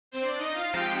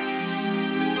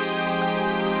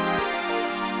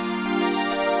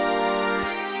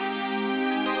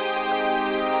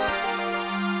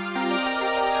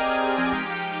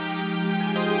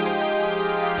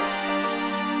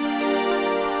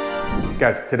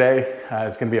Guys, today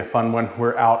is gonna be a fun one.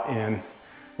 We're out in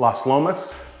Las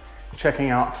Lomas,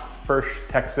 checking out First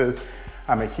Texas.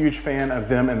 I'm a huge fan of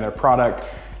them and their product.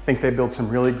 I think they build some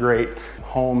really great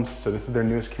homes. So this is their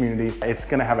newest community. It's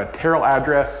gonna have a Terrell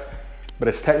address, but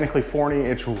it's technically Forney.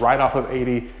 It's right off of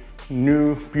 80.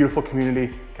 New, beautiful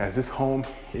community. Guys, this home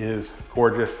is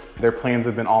gorgeous. Their plans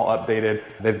have been all updated.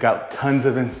 They've got tons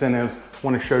of incentives. I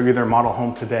want to show you their model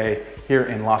home today here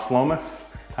in Las Lomas,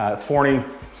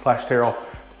 Forney/Terrell,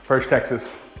 First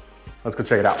Texas. Let's go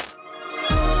check it out.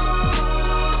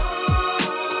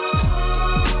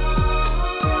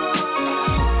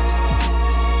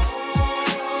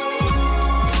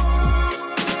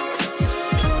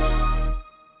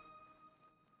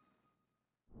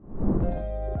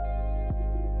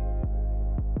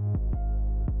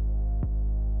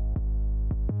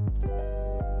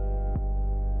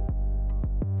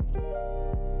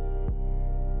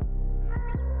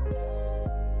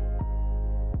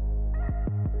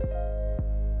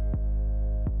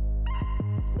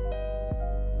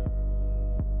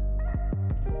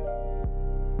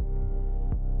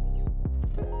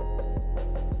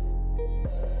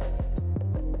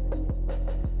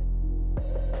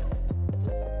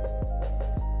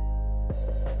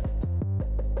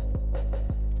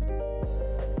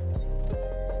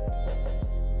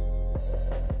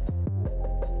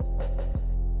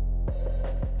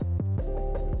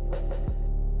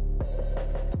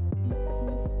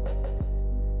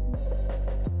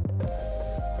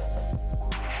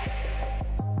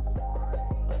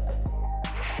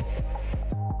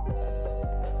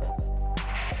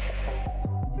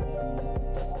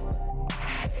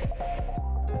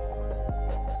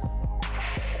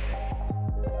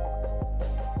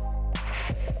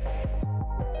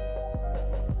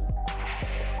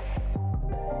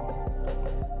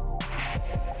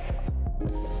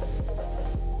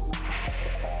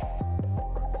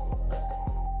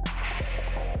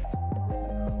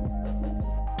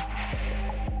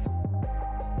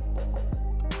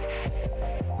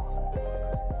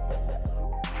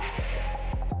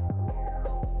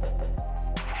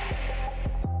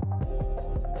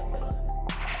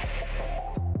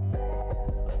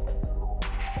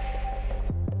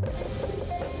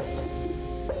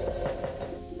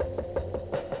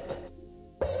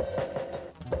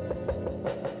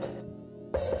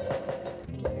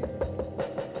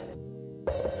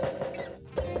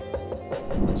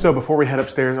 So before we head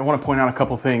upstairs, I want to point out a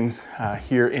couple things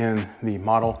here in the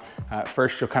model.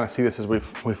 First, you'll kind of see this as we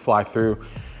fly through.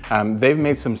 They've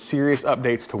made some serious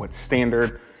updates to what's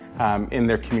standard in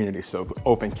their community. So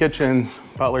open kitchens,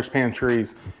 butler's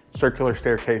pantries, circular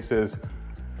staircases.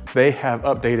 They have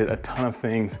updated a ton of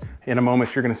things. In a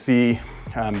moment, you're going to see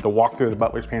the walkthrough of the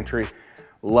butler's pantry.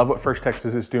 Love what First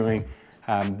Texas is doing,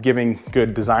 giving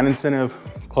good design incentive,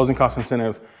 closing cost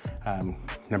incentive,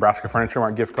 Nebraska Furniture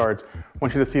Mart gift cards.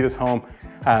 Want you to see this home.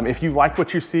 If you like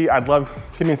what you see, I'd love,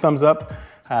 give me a thumbs up.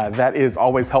 That is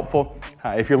always helpful.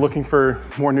 If you're looking for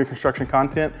more new construction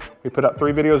content, we put up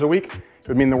 3 videos a week. It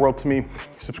would mean the world to me.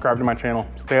 Subscribe to my channel.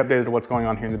 Stay updated to what's going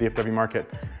on here in the DFW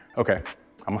market. Okay,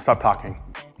 I'm gonna stop talking.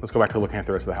 Let's go back to looking at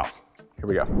the rest of the house. Here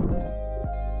we go.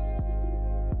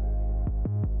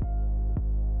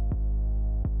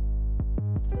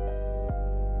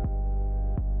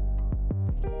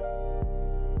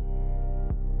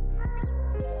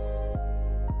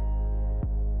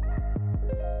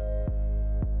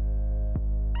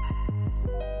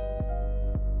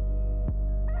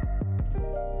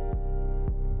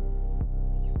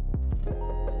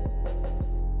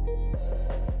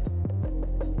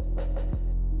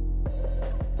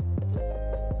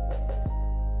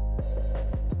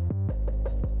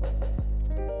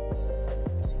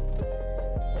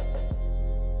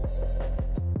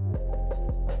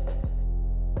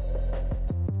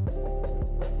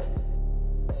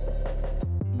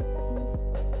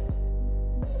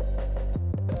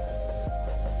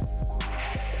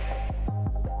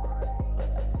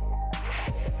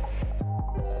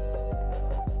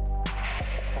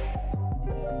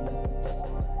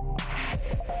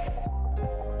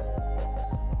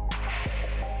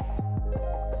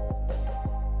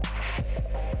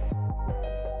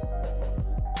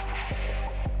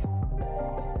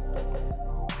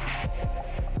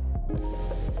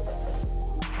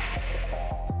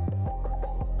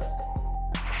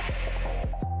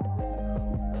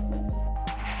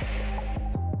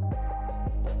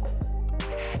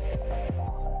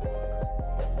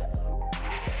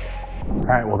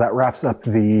 All right, well, that wraps up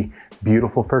the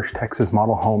beautiful First Texas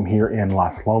model home here in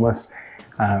Las Lomas.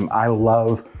 I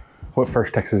love what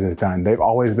First Texas has done. They've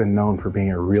always been known for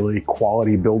being a really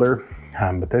quality builder,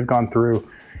 but they've gone through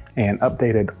and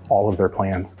updated all of their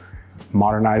plans,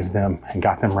 modernized them, and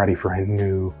got them ready for a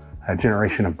new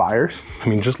generation of buyers. I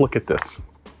mean, just look at this.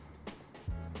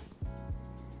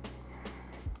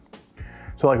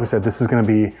 So like we said, this is going to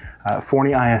be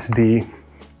Forney ISD,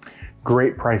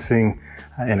 great pricing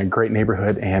in a great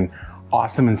neighborhood and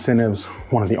awesome incentives.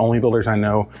 One of the only builders I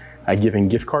know giving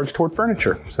gift cards toward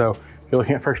furniture. So if you're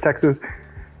looking at First Texas,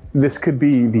 this could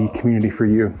be the community for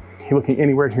you. If you're looking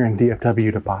anywhere here in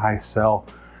DFW to buy, sell,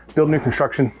 build new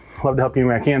construction, love to help you any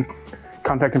way I can.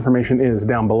 Contact information is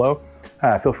down below.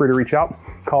 Feel free to reach out,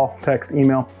 call, text,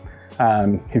 email.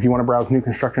 If you want to browse new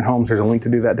construction homes, there's a link to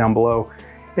do that down below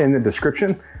in the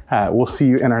description. We'll see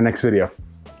you in our next video.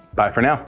 Bye for now.